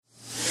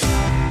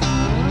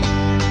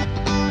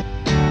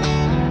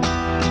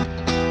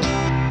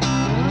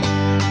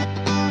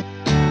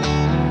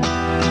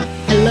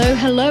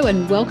Hello,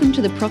 and welcome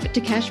to the Profit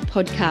to Cash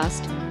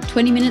podcast.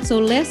 20 minutes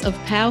or less of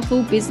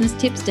powerful business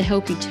tips to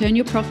help you turn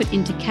your profit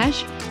into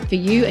cash for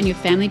you and your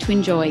family to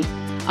enjoy.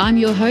 I'm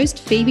your host,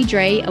 Phoebe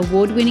Dre,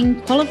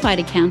 award-winning qualified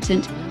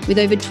accountant with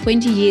over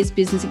 20 years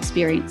business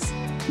experience.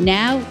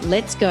 Now,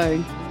 let's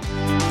go.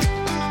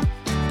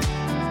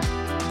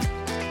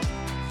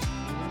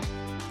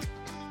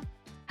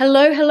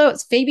 Hello,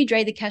 it's Phoebe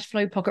Dre, the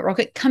Cashflow Pocket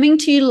Rocket, coming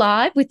to you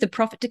live with the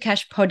Profit to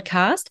Cash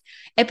podcast,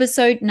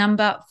 episode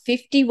number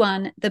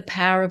 51, The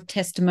Power of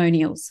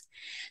Testimonials.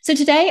 So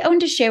today I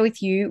want to share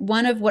with you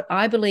one of what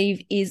I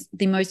believe is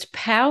the most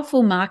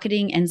powerful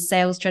marketing and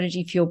sales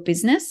strategy for your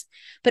business,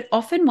 but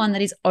often one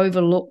that is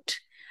overlooked,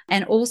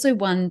 and also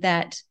one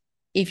that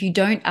if you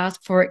don't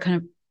ask for it kind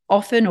of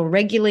often or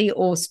regularly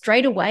or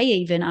straight away,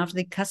 even after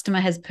the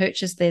customer has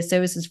purchased their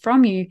services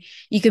from you,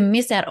 you can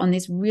miss out on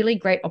this really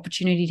great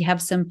opportunity to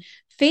have some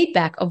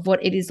feedback of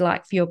what it is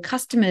like for your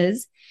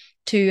customers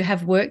to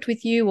have worked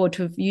with you or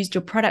to have used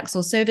your products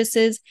or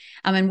services,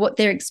 and what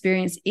their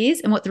experience is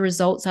and what the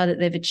results are that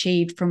they've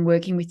achieved from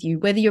working with you.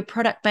 Whether you're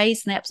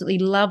product-based and they absolutely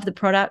love the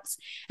products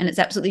and it's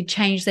absolutely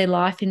changed their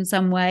life in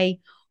some way,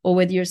 or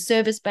whether you're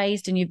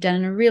service-based and you've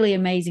done a really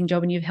amazing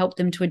job and you've helped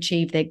them to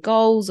achieve their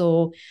goals,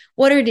 or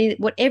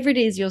whatever it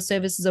is your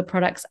services or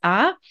products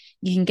are,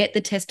 you can get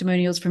the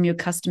testimonials from your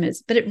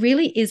customers. But it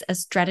really is a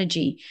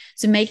strategy.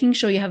 So making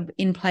sure you have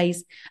in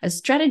place a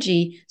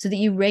strategy so that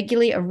you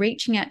regularly are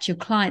reaching out to your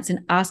clients and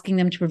asking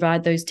them to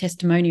provide those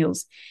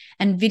testimonials.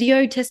 And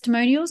video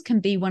testimonials can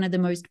be one of the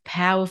most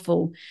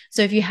powerful.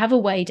 So if you have a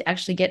way to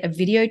actually get a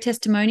video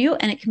testimonial,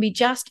 and it can be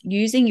just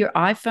using your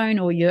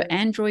iPhone or your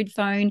Android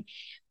phone,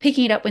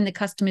 picking it up when the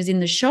customer's in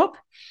the shop,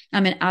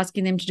 and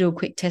asking them to do a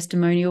quick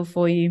testimonial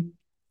for you.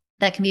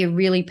 That can be a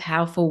really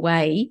powerful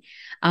way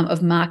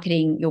of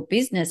marketing your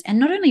business, and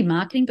not only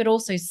marketing, but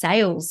also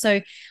sales. So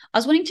I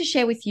was wanting to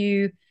share with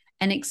you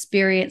an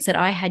experience that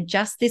I had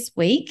just this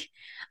week,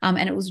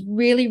 and it was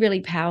really,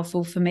 really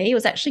powerful for me. It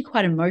was actually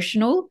quite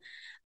emotional,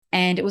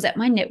 and it was at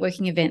my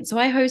networking event. So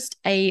I host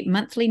a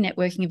monthly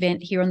networking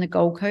event here on the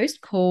Gold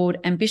Coast called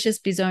Ambitious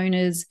Biz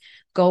Owners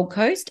Gold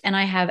Coast, and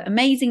I have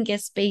amazing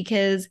guest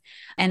speakers,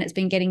 and it's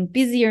been getting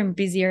busier and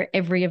busier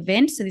every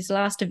event. So this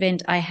last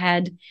event, I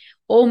had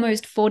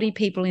almost 40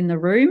 people in the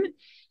room,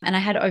 and I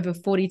had over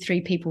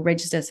 43 people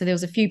register. So there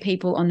was a few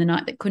people on the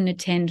night that couldn't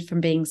attend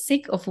from being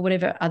sick or for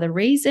whatever other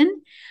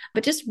reason,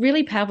 but just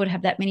really powerful to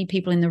have that many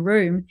people in the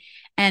room.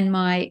 And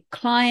my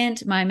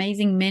client, my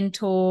amazing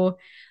mentor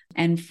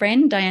and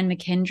friend, Diane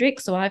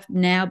McKendrick. So I've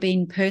now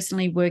been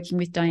personally working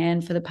with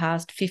Diane for the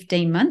past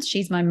 15 months.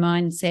 She's my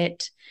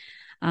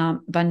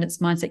abundance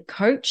mindset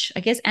coach,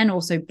 I guess, and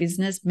also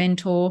business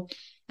mentor.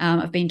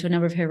 I've been to a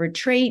number of her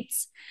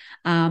retreats,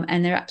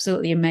 and they're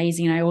absolutely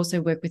amazing. I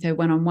also work with her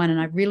one-on-one, and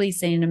I've really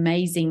seen an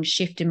amazing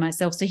shift in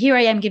myself. So here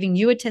I am giving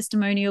you a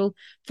testimonial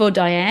for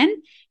Diane.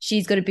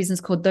 She's got a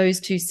business called Those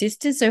Two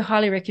Sisters. So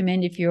highly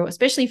recommend, if you're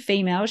especially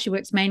female, she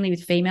works mainly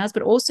with females,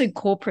 but also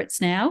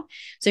corporates now.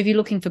 So if you're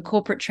looking for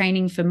corporate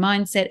training for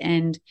mindset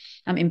and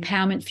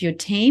empowerment for your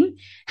team,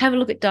 have a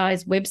look at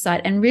Di's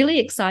website. And really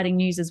exciting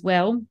news as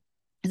well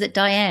is that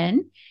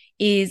Diane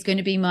is going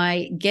to be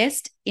my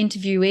guest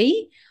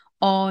interviewee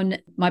on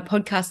my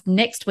podcast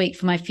next week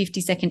for my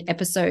 52nd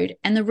episode.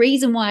 And the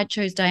reason why I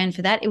chose Diane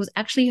for that, it was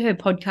actually her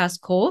podcast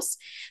course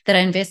that I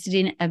invested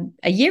in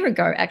a year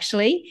ago,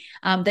 actually,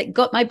 that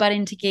got my butt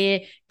into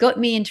gear, got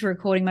me into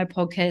recording my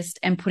podcast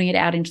and putting it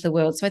out into the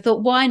world. So I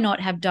thought, why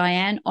not have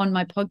Diane on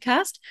my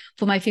podcast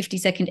for my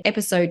 52nd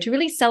episode to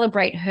really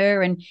celebrate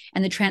her and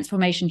the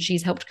transformation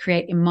she's helped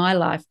create in my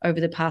life over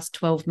the past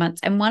 12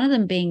 months. And one of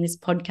them being this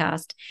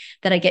podcast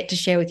that I get to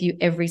share with you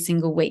every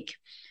single week.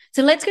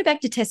 So let's go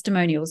back to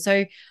testimonials.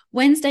 So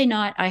Wednesday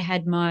night, I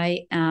had my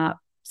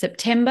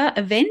September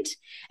event,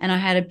 and I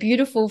had a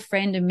beautiful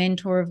friend and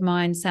mentor of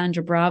mine,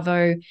 Sandra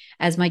Bravo,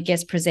 as my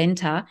guest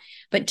presenter.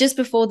 But just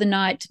before the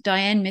night,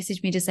 Diane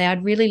messaged me to say,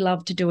 I'd really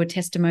love to do a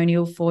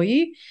testimonial for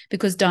you,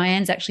 because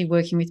Diane's actually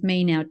working with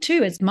me now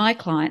too as my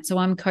client. So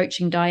I'm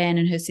coaching Diane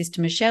and her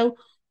sister, Michelle,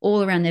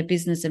 all around their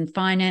business and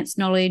finance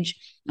knowledge.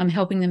 I'm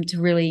helping them to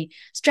really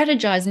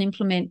strategize and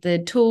implement the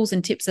tools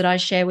and tips that I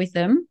share with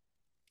them,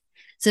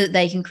 so that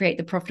they can create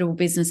the profitable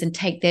business and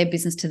take their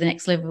business to the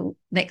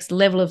next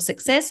level of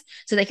success,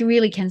 so they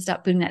can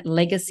start building that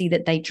legacy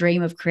that they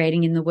dream of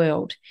creating in the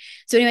world.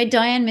 So anyway,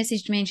 Diane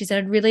messaged me and she said,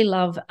 I'd really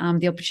love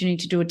the opportunity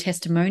to do a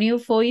testimonial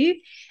for you.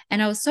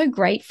 And I was so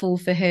grateful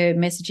for her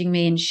messaging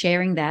me and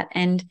sharing that.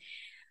 And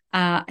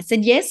I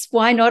said, yes,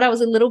 why not? I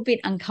was a little bit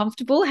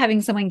uncomfortable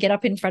having someone get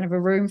up in front of a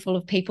room full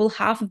of people.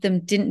 Half of them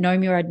didn't know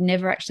me or I'd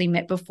never actually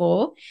met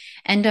before.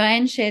 And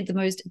Diane shared the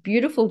most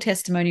beautiful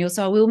testimonial.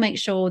 So I will make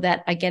sure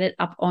that I get it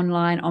up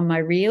online on my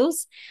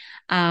reels,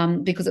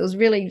 because it was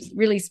really,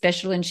 really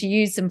special. And she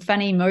used some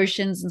funny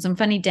motions and some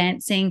funny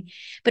dancing.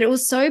 But it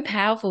was so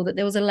powerful that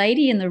there was a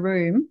lady in the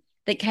room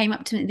that came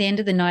up to me at the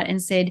end of the night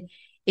and said,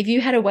 if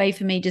you had a way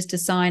for me just to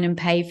sign and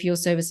pay for your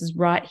services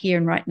right here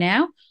and right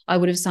now, I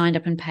would have signed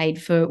up and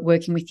paid for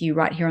working with you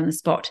right here on the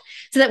spot.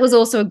 So that was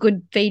also a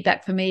good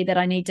feedback for me, that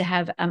I need to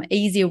have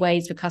easier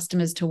ways for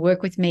customers to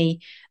work with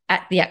me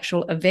at the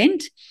actual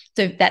event.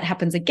 So if that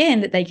happens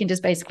again, that they can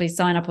just basically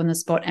sign up on the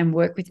spot and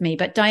work with me.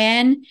 But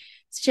Diane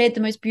shared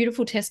the most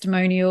beautiful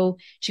testimonial.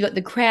 She got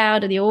the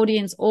crowd and the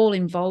audience all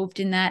involved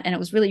in that, and it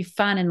was really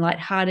fun and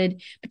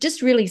lighthearted, but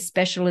just really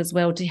special as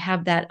well to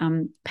have that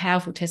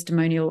powerful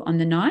testimonial on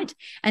the night.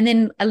 And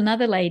then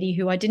another lady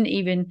who I didn't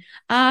even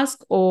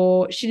ask,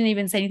 or she didn't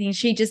even say anything,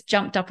 she just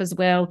jumped up as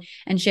well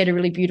and shared a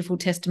really beautiful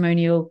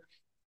testimonial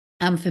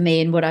for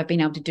me and what I've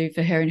been able to do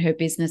for her and her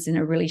business in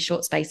a really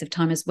short space of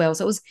time as well.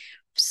 So it was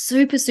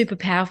super, super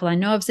powerful. I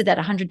know I've said that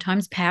 100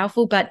 times,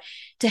 powerful, but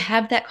to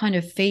have that kind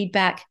of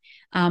feedback,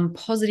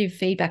 positive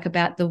feedback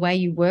about the way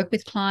you work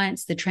with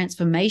clients, the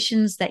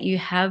transformations that you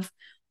have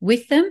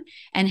with them,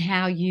 and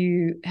how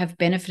you have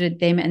benefited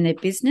them and their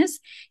business,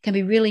 can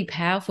be really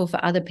powerful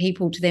for other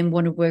people to then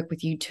want to work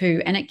with you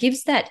too. And it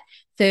gives that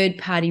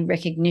third-party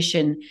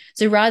recognition.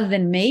 So rather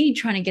than me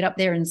trying to get up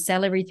there and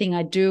sell everything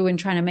I do and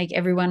trying to make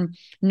everyone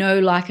know,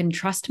 like, and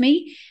trust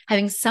me,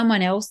 having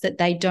someone else that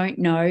they don't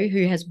know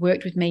who has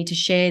worked with me to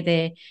share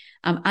their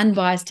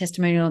unbiased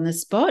testimonial on the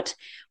spot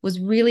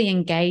was really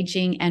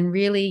engaging and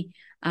really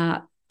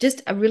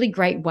just a really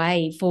great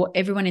way for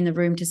everyone in the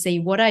room to see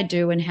what I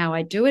do and how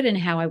I do it and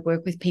how I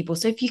work with people.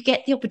 So if you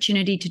get the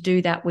opportunity to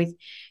do that with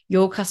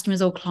your customers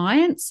or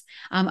clients,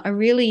 I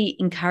really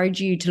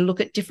encourage you to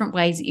look at different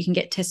ways that you can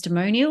get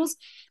testimonials.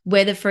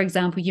 Whether, for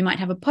example, you might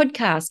have a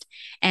podcast.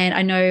 And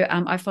I know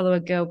I follow a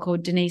girl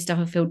called Denise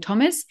Dufferfield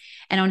Thomas,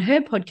 and on her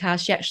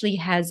podcast, she actually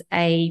has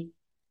a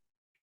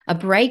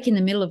break in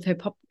the middle of her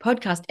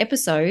podcast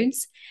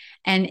episodes.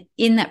 And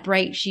in that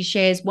break, she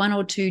shares 1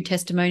 or 2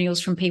 testimonials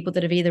from people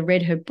that have either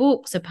read her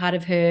books, are part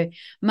of her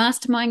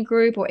mastermind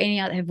group, or any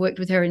other have worked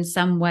with her in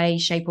some way,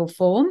 shape, or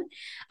form.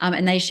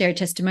 And they share a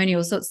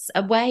testimonial. So it's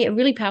a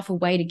really powerful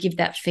way to give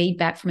that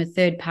feedback from a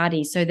third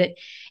party, so that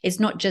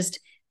it's not just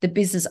the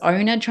business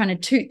owner trying to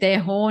toot their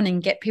horn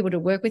and get people to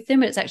work with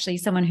them, but it's actually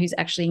someone who's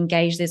actually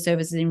engaged their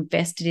services,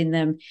 invested in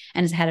them,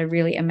 and has had a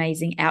really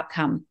amazing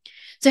outcome.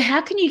 So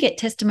how can you get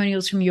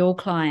testimonials from your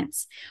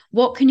clients?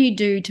 What can you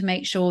do to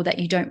make sure that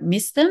you don't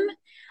miss them,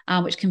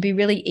 which can be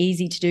really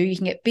easy to do? You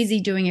can get busy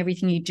doing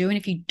everything you do. And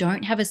if you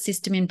don't have a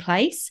system in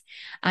place,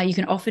 you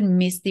can often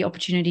miss the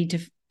opportunity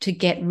to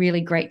get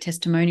really great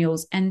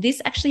testimonials. And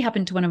this actually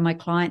happened to one of my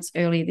clients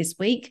earlier this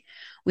week.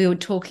 We were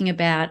talking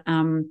about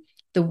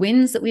the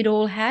wins that we'd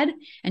all had,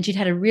 and she'd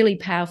had a really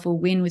powerful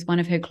win with one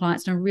of her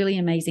clients and a really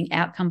amazing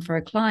outcome for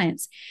her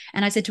clients.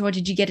 And I said to her,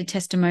 did you get a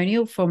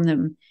testimonial from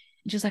them?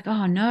 And she was like,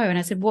 oh, no. And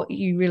I said, what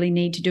you really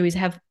need to do is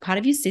have part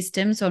of your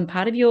system, so on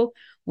part of your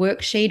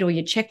worksheet or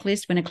your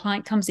checklist, when a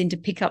client comes in to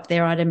pick up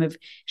their item of,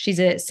 she's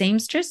a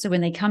seamstress, so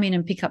when they come in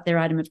and pick up their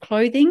item of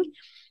clothing,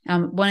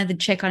 one of the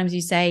check items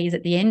you say is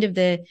at the end of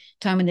the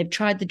time when they've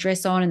tried the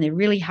dress on and they're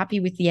really happy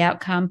with the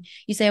outcome,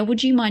 you say, oh,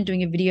 would you mind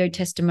doing a video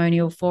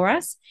testimonial for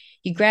us?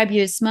 You grab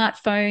your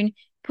smartphone,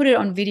 put it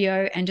on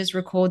video, and just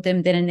record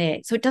them then and there.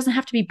 So it doesn't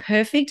have to be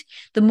perfect.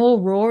 The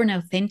more raw and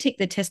authentic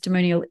the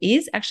testimonial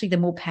is, actually, the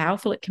more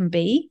powerful it can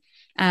be.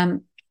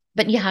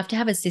 But you have to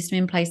have a system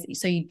in place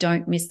so you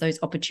don't miss those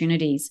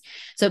opportunities.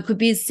 So it could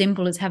be as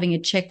simple as having a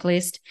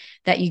checklist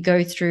that you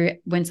go through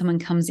when someone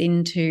comes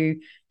in to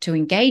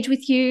engage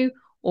with you.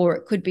 Or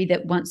it could be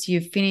that once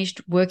you've finished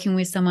working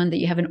with someone, that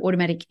you have an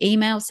automatic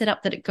email set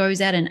up that it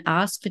goes out and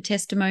asks for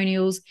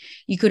testimonials.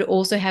 You could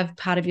also have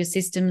part of your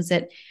systems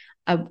that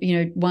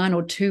 1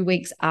 or 2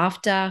 weeks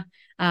after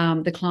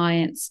the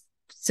client's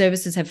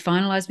services have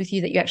finalized with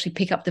you, that you actually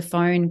pick up the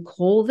phone,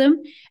 call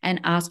them, and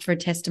ask for a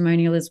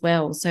testimonial as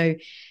well. So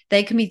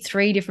they can be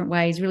 3 different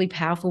ways, really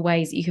powerful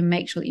ways that you can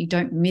make sure that you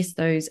don't miss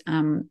those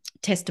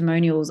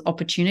testimonials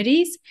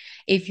opportunities.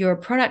 If you're a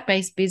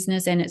product-based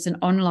business and it's an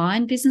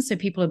online business, so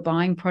people are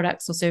buying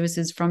products or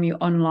services from you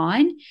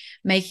online,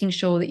 making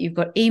sure that you've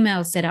got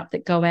emails set up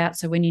that go out.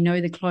 So when you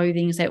know the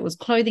clothing, say it was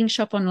clothing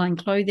shop, online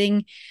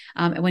clothing,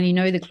 and when you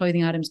know the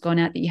clothing item's gone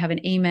out, that you have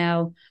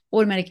an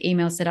automatic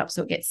email set up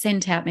so it gets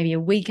sent out maybe a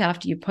week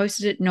after you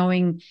posted it,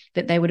 knowing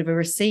that they would have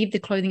received the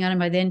clothing item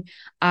by then,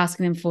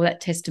 asking them for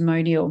that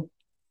testimonial.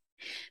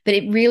 But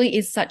it really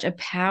is such a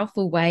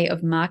powerful way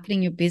of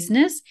marketing your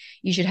business.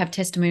 You should have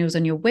testimonials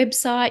on your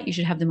website. You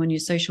should have them on your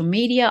social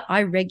media.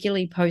 I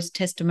regularly post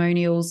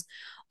testimonials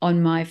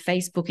on my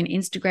Facebook and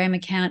Instagram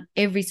account.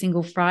 Every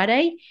single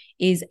Friday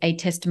is a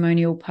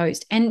testimonial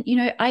post. And,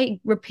 I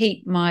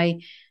repeat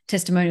my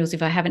testimonials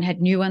if I haven't had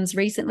new ones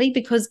recently,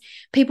 because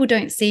people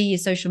don't see your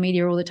social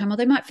media all the time, or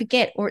they might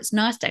forget, or it's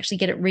nice to actually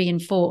get it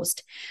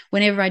reinforced.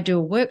 Whenever I do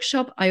a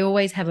workshop, I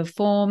always have a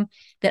form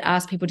that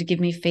asks people to give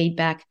me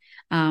feedback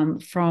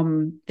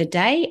from the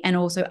day, and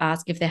also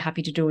ask if they're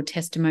happy to do a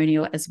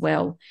testimonial as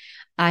well.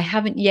 I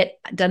haven't yet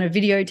done a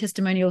video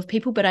testimonial of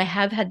people, but I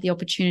have had the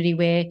opportunity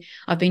where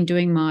I've been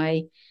doing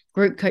my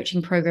group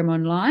coaching program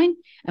online.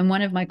 And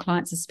one of my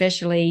clients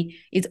especially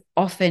is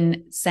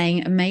often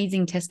saying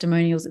amazing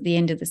testimonials at the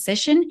end of the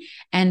session.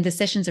 And the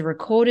sessions are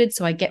recorded.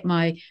 So I get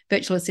my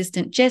virtual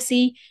assistant,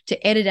 Jessie,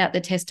 to edit out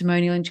the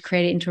testimonial and to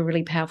create it into a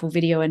really powerful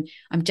video. And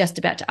I'm just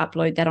about to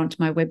upload that onto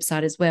my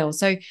website as well.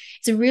 So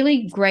it's a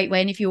really great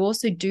way. And if you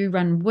also do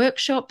run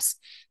workshops,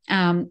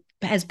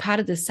 as part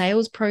of the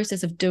sales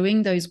process of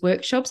doing those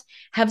workshops,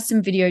 have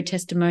some video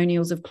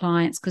testimonials of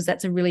clients, because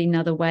that's a really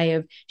another way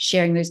of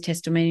sharing those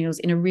testimonials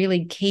in a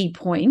really key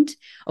point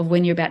of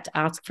when you're about to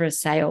ask for a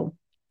sale.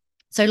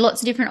 So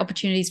lots of different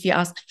opportunities for you to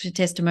ask for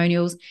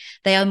testimonials.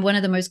 They are one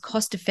of the most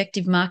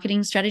cost-effective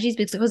marketing strategies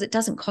because it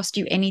doesn't cost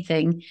you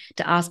anything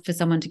to ask for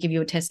someone to give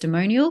you a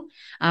testimonial.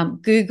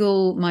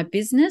 Google My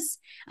Business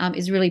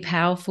is really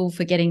powerful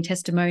for getting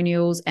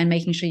testimonials and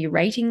making sure your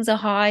ratings are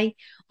high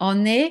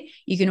on there.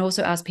 You can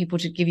also ask people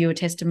to give you a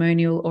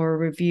testimonial or a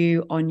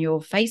review on your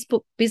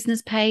Facebook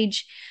business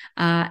page.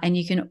 And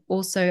you can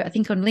also, I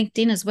think on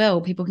LinkedIn as well,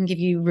 people can give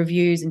you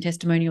reviews and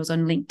testimonials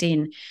on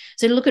LinkedIn.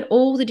 So look at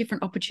all the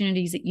different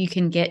opportunities that you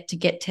can get to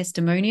get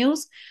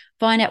testimonials,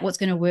 find out what's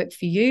going to work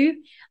for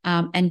you,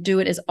 and do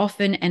it as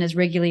often and as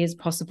regularly as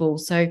possible.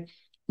 So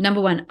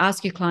number one,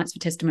 ask your clients for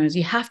testimonials.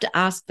 You have to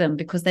ask them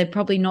because they're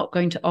probably not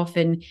going to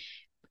often,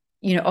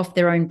 off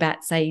their own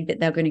bat say that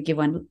they're going to give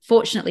one.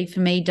 Fortunately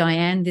for me,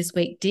 Diane this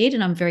week did,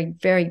 and I'm very,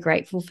 very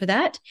grateful for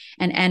that.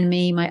 And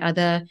Anne-Me, my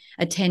other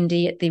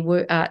attendee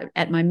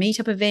at my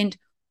meetup event,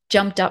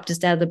 jumped up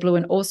just out of the blue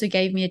and also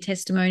gave me a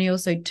testimonial.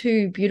 So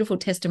 2 beautiful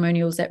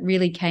testimonials that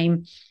really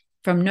came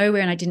from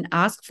nowhere, and I didn't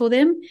ask for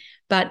them.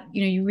 But,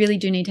 you really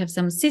do need to have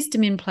some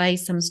system in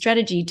place, some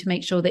strategy to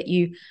make sure that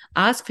you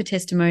ask for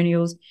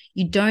testimonials.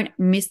 You don't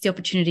miss the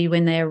opportunity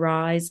when they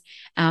arise,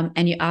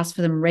 and you ask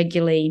for them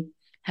regularly.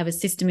 Have a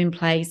system in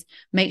place.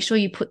 Make sure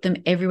you put them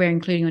everywhere,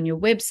 including on your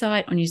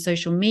website, on your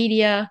social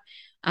media,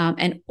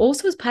 and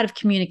also as part of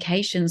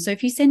communication. So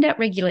if you send out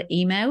regular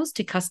emails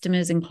to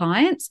customers and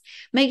clients,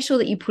 make sure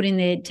that you put in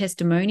their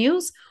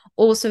testimonials.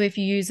 Also, if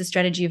you use the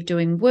strategy of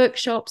doing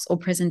workshops or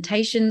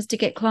presentations to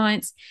get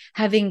clients,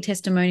 having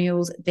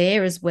testimonials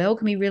there as well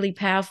can be really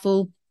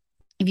powerful.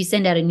 If you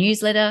send out a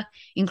newsletter,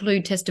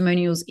 include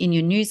testimonials in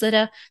your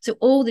newsletter. So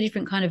all the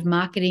different kind of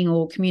marketing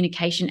or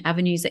communication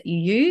avenues that you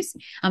use.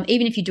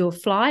 Even if you do a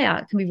flyer,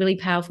 it can be really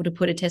powerful to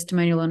put a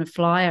testimonial on a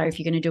flyer if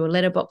you're going to do a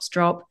letterbox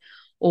drop,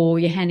 or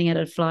you're handing out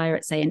a flyer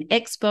at, say, an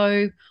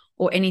expo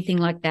or anything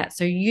like that.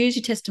 So use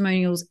your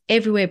testimonials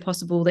everywhere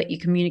possible that you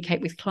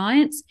communicate with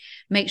clients.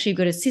 Make sure you've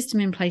got a system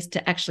in place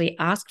to actually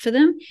ask for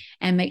them,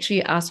 and make sure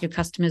you ask your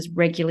customers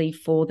regularly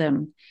for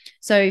them.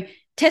 So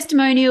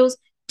testimonials,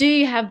 do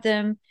you have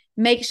them?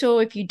 Make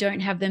sure if you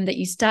don't have them that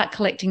you start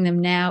collecting them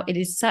now. It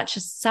is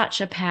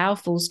such a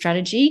powerful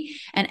strategy.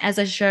 And as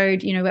I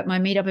showed, at my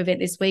meetup event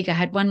this week, I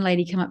had one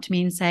lady come up to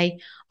me and say,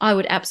 I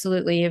would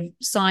absolutely have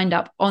signed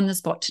up on the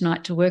spot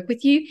tonight to work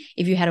with you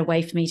if you had a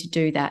way for me to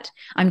do that.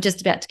 I'm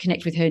just about to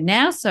connect with her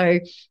now. So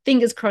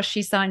fingers crossed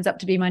she signs up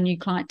to be my new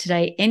client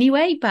today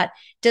anyway. But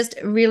just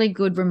a really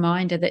good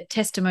reminder that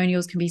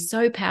testimonials can be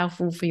so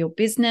powerful for your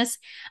business,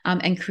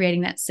 and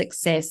creating that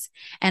success.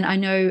 And I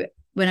know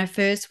when I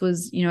first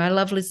was, I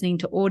love listening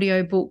to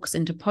audiobooks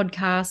and to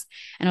podcasts,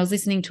 and I was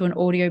listening to an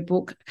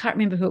audiobook. I can't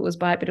remember who it was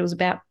by, but it was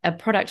about a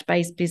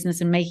product-based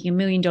business and making $1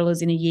 million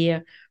in a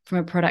year from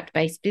a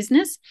product-based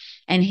business.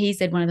 And he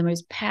said one of the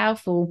most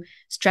powerful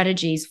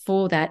strategies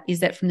for that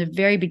is that from the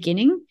very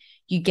beginning,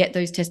 you get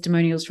those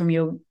testimonials from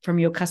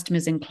your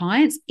customers and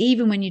clients,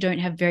 even when you don't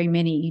have very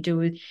many. You do,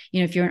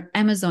 if you're on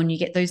Amazon, you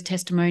get those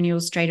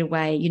testimonials straight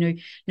away.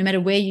 No matter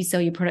where you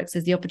sell your products,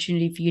 there's the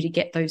opportunity for you to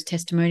get those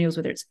testimonials,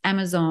 whether it's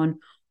Amazon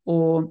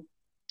or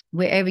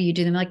wherever you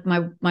do them. Like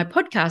my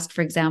podcast,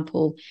 for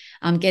example,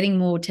 getting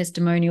more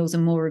testimonials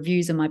and more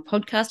reviews on my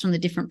podcast on the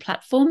different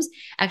platforms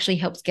actually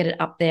helps get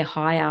it up there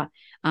higher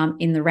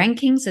in the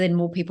rankings, so then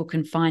more people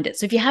can find it.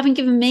 So if you haven't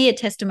given me a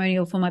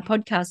testimonial for my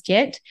podcast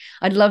yet,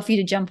 I'd love for you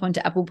to jump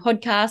onto Apple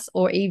Podcasts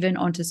or even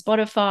onto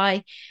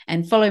Spotify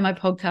and follow my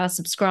podcast,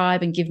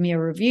 subscribe, and give me a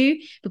review,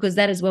 because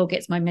that as well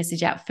gets my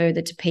message out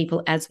further to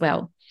people as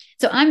well.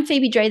 So I'm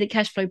Phoebe Dre, the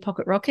Cashflow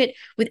Pocket Rocket,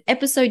 with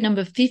episode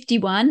number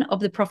 51 of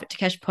the Profit to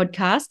Cash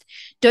podcast.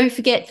 Don't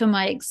forget, for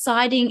my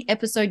exciting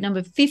episode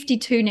number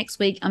 52 next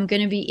week, I'm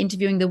going to be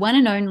interviewing the one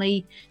and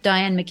only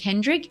Diane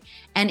McKendrick.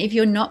 And if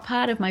you're not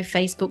part of my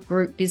Facebook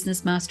group,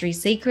 Business Mastery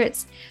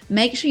Secrets,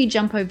 make sure you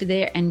jump over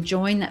there and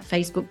join that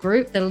Facebook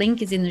group. The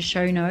link is in the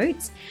show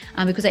notes,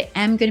 because I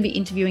am going to be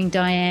interviewing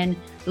Diane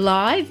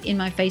live in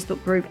my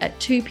Facebook group at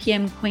 2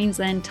 p.m.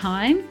 Queensland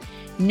time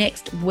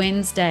next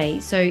Wednesday.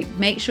 So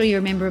make sure you're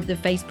a member of the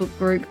Facebook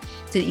group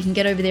so that you can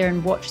get over there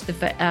and watch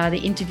the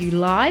interview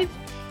live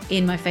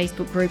in my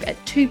Facebook group at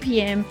 2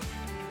 p.m.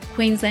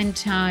 Queensland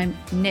time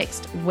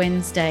next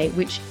Wednesday,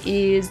 which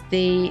is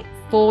the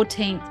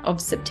 14th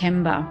of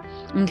September.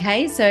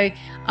 Okay, so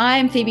I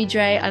am Phoebe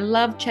Dre. I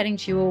love chatting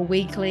to you all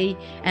weekly,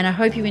 and I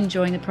hope you're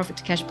enjoying the Profit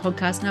to Cash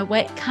podcast. And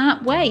I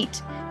can't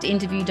wait to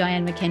interview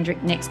Diane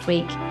McKendrick next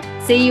week.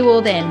 See you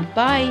all then.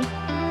 Bye.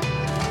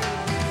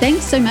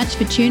 Thanks so much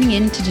for tuning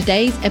in to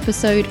today's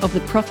episode of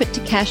the Profit to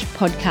Cash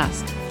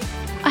podcast.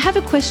 I have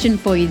a question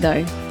for you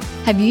though.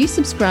 Have you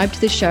subscribed to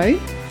the show?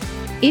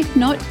 If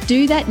not,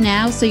 do that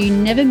now so you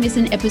never miss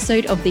an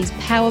episode of these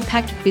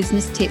power-packed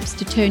business tips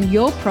to turn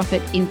your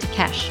profit into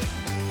cash.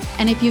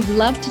 And if you've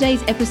loved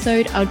today's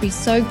episode, I would be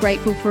so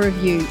grateful for a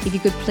review if you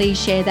could please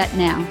share that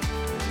now.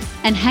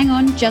 And hang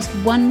on, just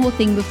one more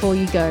thing before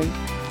you go.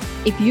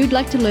 If you'd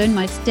like to learn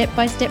my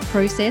step-by-step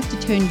process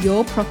to turn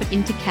your profit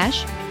into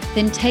cash,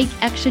 then take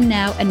action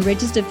now and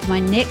register for my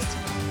next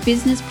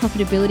Business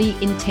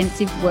Profitability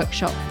Intensive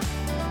Workshop.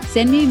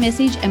 Send me a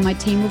message and my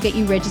team will get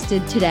you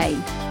registered today.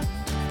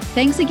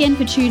 Thanks again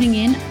for tuning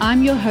in.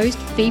 I'm your host,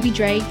 Phoebe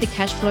Dre, the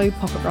Cashflow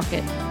Pocket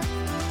Rocket.